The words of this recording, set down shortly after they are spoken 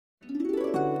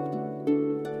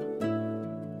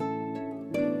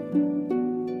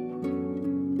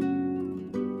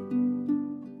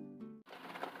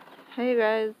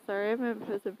guys, sorry I haven't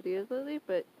posted videos lately,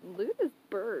 but look at this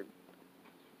bird.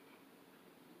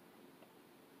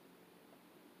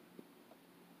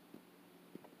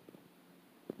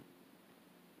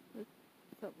 There's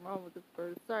something wrong with this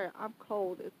bird. Sorry, I'm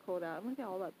cold. It's cold out. Look at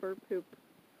all that bird poop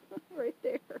right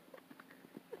there.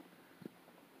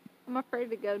 I'm afraid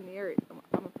to go near it.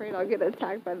 I'm afraid I'll get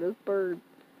attacked by this bird.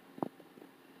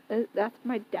 That's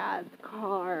my dad's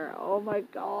car. Oh my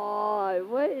god.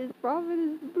 What is wrong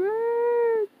with this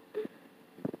bird?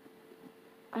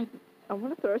 I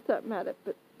want to throw something at it,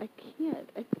 but I can't.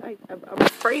 I'm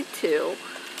afraid to.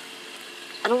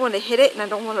 I don't want to hit it, and I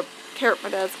don't want to tear up my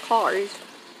dad's car. He's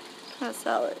trying to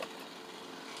sell it.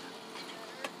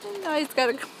 And now he's got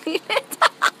to clean it.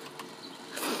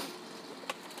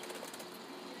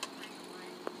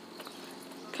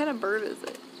 What kind of bird is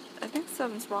it? I think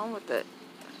something's wrong with it.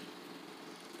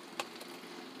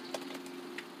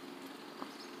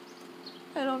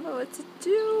 I don't know what to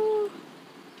do.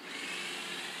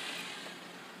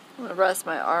 I'm gonna rest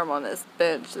my arm on this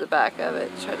bench, the back of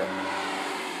it, try to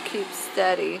keep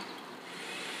steady.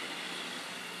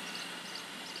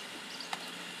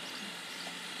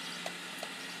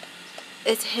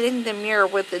 It's hitting the mirror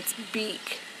with its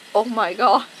beak. Oh my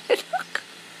god.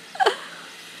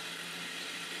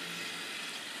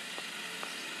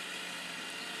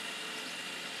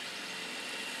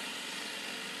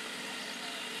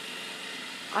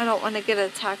 I don't want to get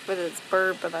attacked by this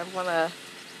bird, but I want to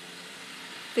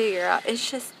figure out.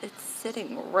 It's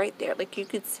sitting right there. Like, you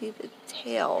could see the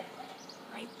tail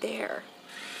right there.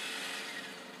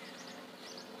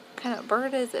 What kind of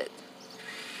bird is it?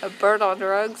 A bird on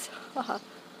drugs?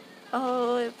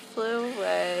 Oh, it flew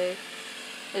away.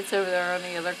 It's over there on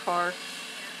the other car.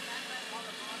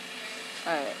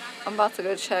 Alright, I'm about to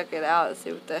go check it out and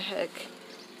see what the heck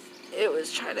it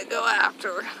was trying to go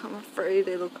after. I'm afraid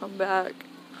it'll come back.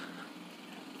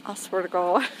 I swear to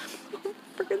God. I'm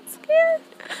freaking scared.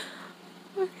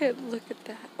 Okay, look at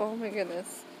that. Oh my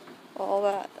goodness. All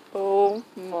that. Oh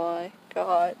my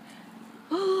God.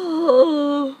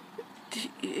 Oh.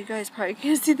 You guys probably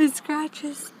can't see the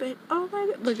scratches, but oh my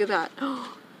God. Look at that.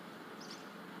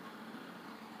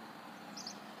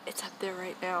 It's up there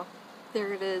right now.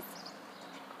 There it is.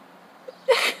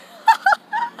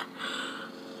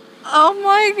 Oh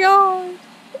my God.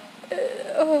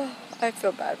 Oh, I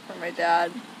feel bad for my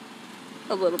dad.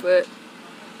 A little bit.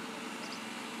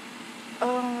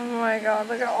 Oh my God,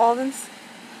 look at all this.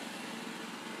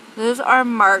 Those are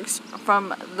marks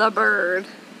from the bird.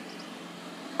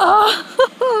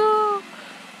 Oh,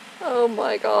 oh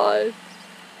my God.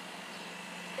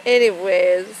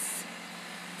 Anyways,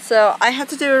 so I have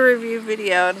to do a review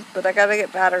video, but I gotta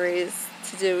get batteries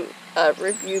to do a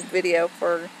review video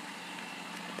for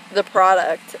the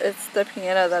product. It's the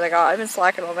piano that I got. I've been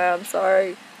slacking on that, I'm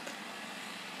sorry.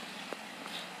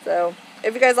 So,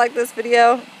 if you guys like this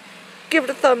video, give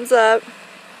it a thumbs up,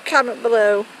 comment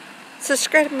below,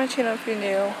 subscribe to my channel if you're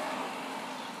new,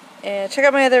 and check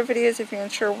out my other videos if you're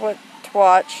unsure what to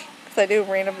watch, because I do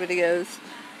random videos.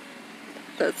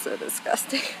 That's so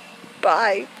disgusting.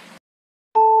 Bye.